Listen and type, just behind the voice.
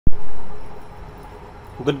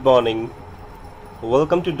Good morning.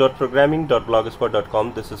 Welcome to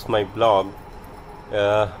 .programming.blogspot.com. This is my blog.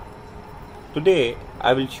 Uh, Today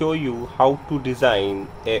I will show you how to design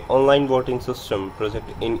a online voting system project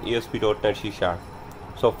in ASP.NET C#.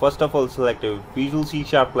 So first of all, select a Visual C#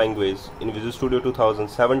 language in Visual Studio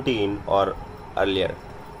 2017 or earlier.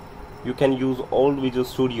 You can use old Visual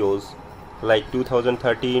Studios like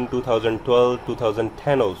 2013, 2012,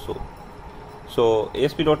 2010 also. So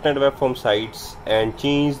ASP.NET WEBFORM sites and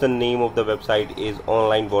change the name of the website is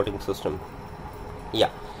online voting system. Yeah,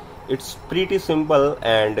 it's pretty simple.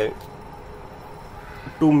 And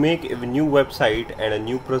to make a new website and a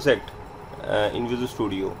new project in Visual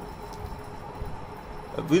Studio,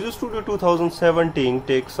 Visual Studio 2017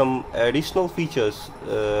 takes some additional features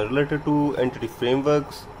related to entity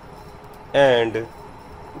frameworks and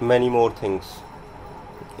many more things.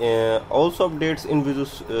 Also updates in Visual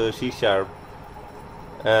C#,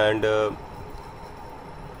 and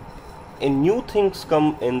new things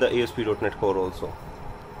come in the ASP.NET Core also.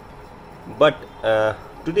 But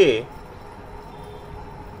today,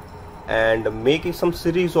 and making some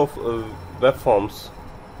series of web forms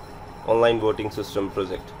online voting system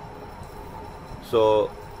project.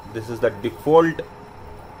 So this is the default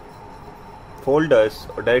folders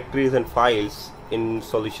or directories and files in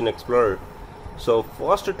Solution Explorer. So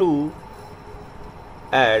first to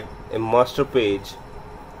add a master page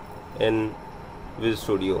in Visual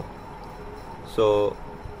Studio. So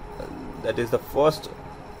that is the first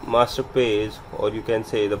master page, or you can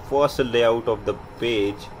say the first layout of the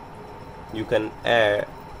page. You can add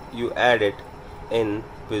it in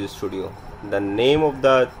Visual Studio. The name of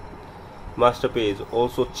the master page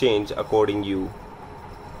also change according you.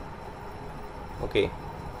 Okay.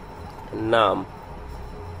 Now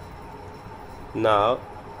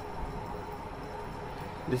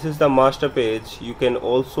this is the master page. You can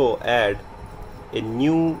also add a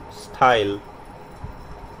new style,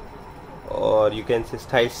 or you can say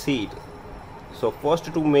style sheet. So first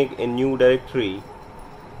to make a new directory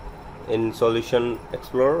in Solution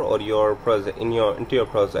Explorer or your project into your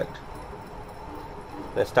project.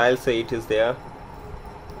 The style sheet is there.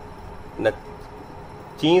 Now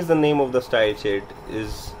change the name of the style sheet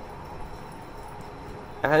is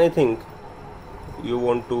anything you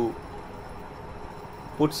want to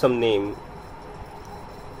put some name.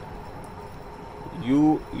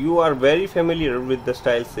 You are very familiar with the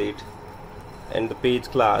style sheet and the page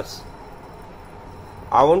class.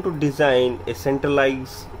 I want to design a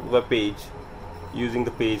centralized web page using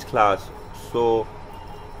the page class. So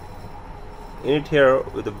in it here,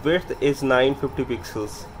 the width is 950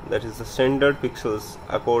 pixels. That is the standard pixels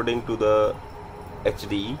according to the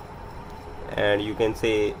HD, and you can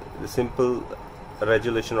say the simple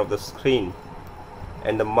resolution of the screen,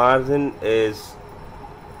 and the margin is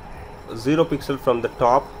 0 pixel from the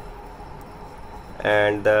top,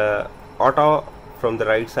 and the auto from the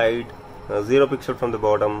right side, 0 pixel from the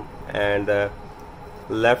bottom, and the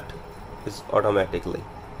left is automatically.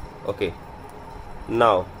 Okay,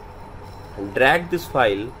 now drag this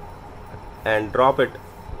file and drop it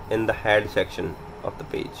in the head section of the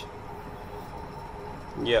page.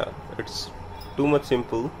 Yeah, it's too much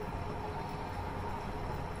simple.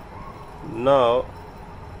 Now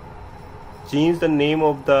change the name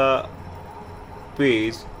of the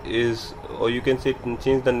page is, or you can say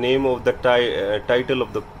change the name of the title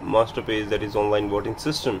of the master page, that is online voting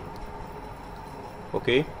system.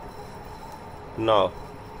 Okay, now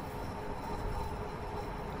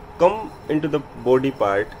come into the body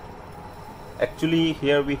part. Actually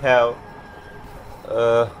here we have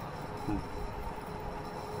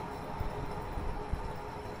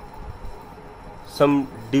some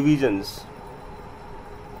divisions.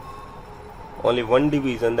 Only one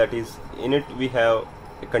division, that is in it we have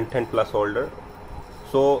a content plus holder.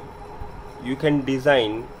 So you can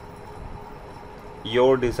design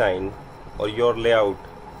your design or your layout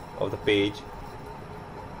of the page.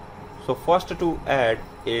 So first to add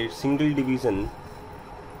a single division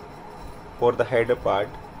for the header part,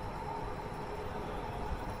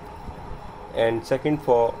 and second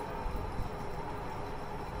for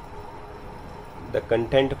the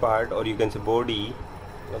content part, or you can say body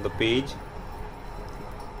of the page,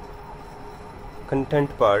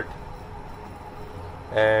 content part,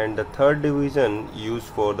 and the third division used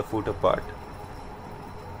for the footer part.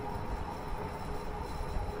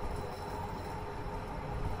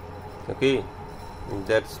 Okay,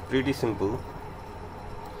 that's pretty simple.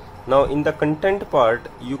 Now in the content part,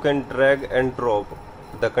 you can drag and drop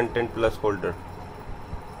the content plus holder.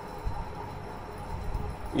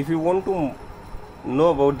 If you want to know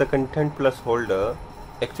about the content plus holder,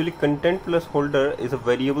 actually content plus holder is a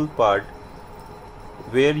variable part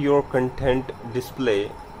where your content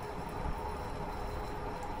display.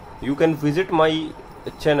 You can visit my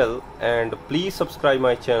channel and please subscribe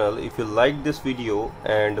my channel if you like this video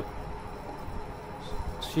and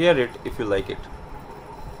share it if you like it.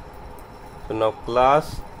 So now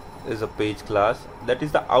class is a page class, that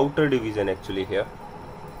is the outer division actually here.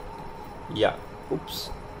 Yeah, oops,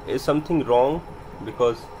 is something wrong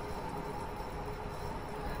because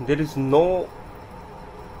there is no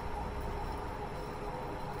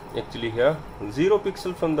actually here 0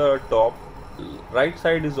 pixel from the top. Right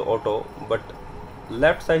side is auto but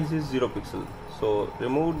left side is 0 pixel, so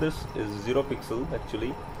remove this is 0 pixel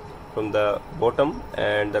actually from the bottom,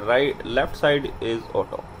 and the left side is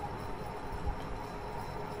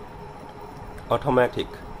automatic.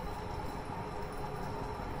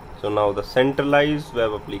 So now the centralized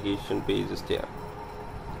web application page is there.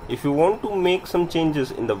 If you want to make some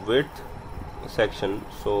changes in the width section,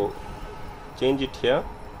 so change it here.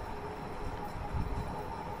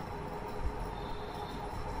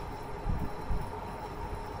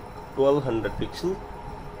 pixel.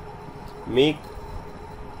 Make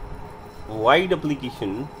wide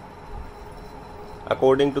application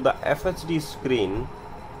according to the FHD screen.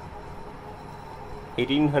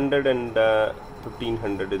 1800 and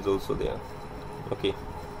 1500 is also there. Okay,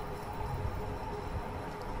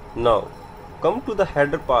 now come to the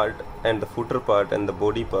header part and the footer part and the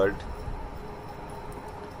body part.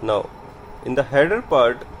 Now in the header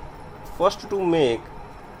part, first to make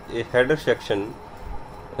a header section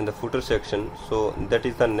in the footer section, so that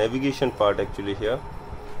is the navigation part actually here,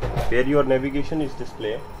 where your navigation is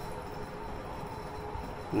displayed,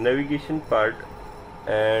 navigation part,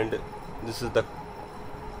 and this is the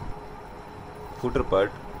footer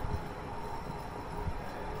part.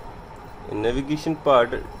 In navigation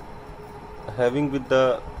part, having with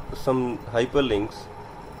the some hyperlinks,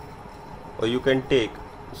 or you can take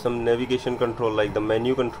some navigation control like the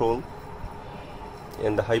menu control,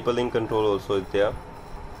 and the hyperlink control also is there.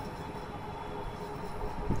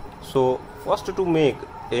 So first to make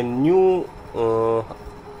a new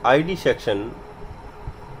ID section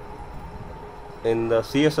in the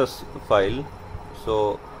CSS file,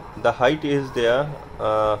 so the height is there,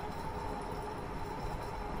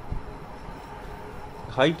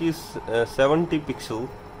 height is 70 pixel,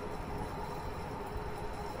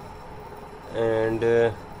 and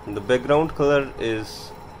the background color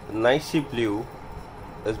is nicey blue,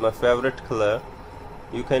 is my favorite color.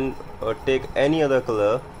 You can take any other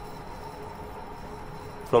color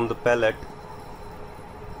from the palette.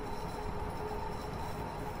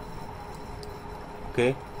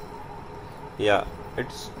 Okay, yeah,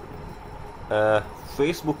 it's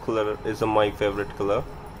Facebook color is my favorite color,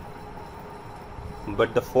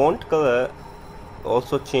 but the font color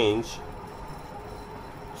also change.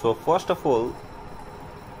 So first of all,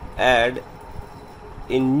 add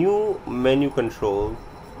a new menu control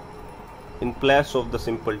in place of the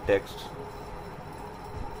simple text.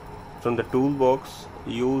 From the toolbox,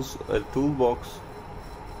 use a toolbox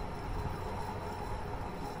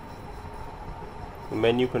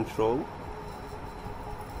menu control.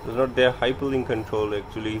 It's not their hyperlink control,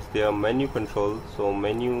 actually it's their menu control. So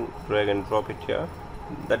menu, drag and drop it here.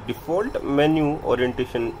 The default menu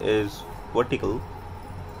orientation is vertical,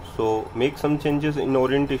 so make some changes in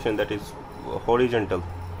orientation, that is horizontal.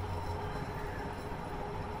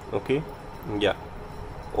 Okay, yeah,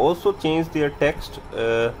 also change their text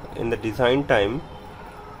in the design time.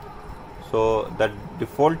 So the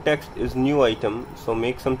default text is new item, so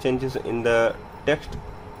make some changes in the text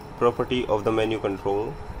property of the menu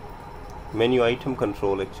control, menu item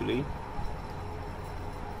control actually.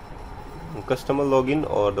 Customer login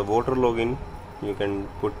or the voter login, you can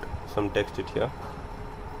put some text it here.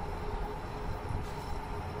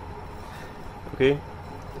 Okay,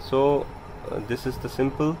 so this is the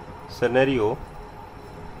simple scenario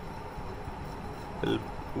will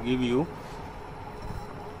give you,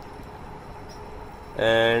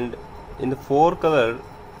 and in the 4 color,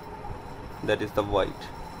 that is the white.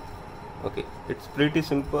 Okay, it's pretty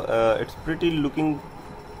simple, it's pretty looking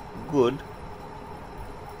good.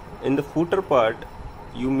 In the footer part,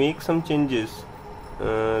 you make some changes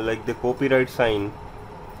like the copyright sign.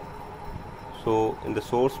 So in the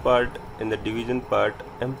source part, in the division part,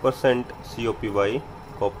 ampersand copy,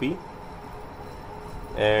 copy,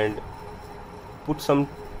 and put some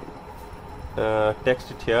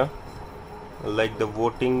text here like the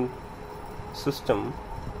voting system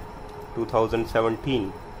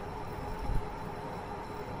 2017.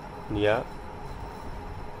 Yeah,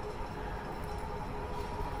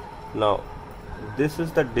 now this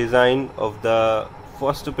is the design of the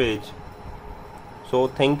first page. So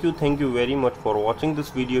thank you very much for watching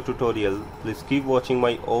this video tutorial. Please keep watching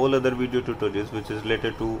my all other video tutorials which is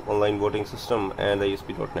related to online voting system and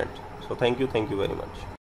ASP.NET. So thank you very much.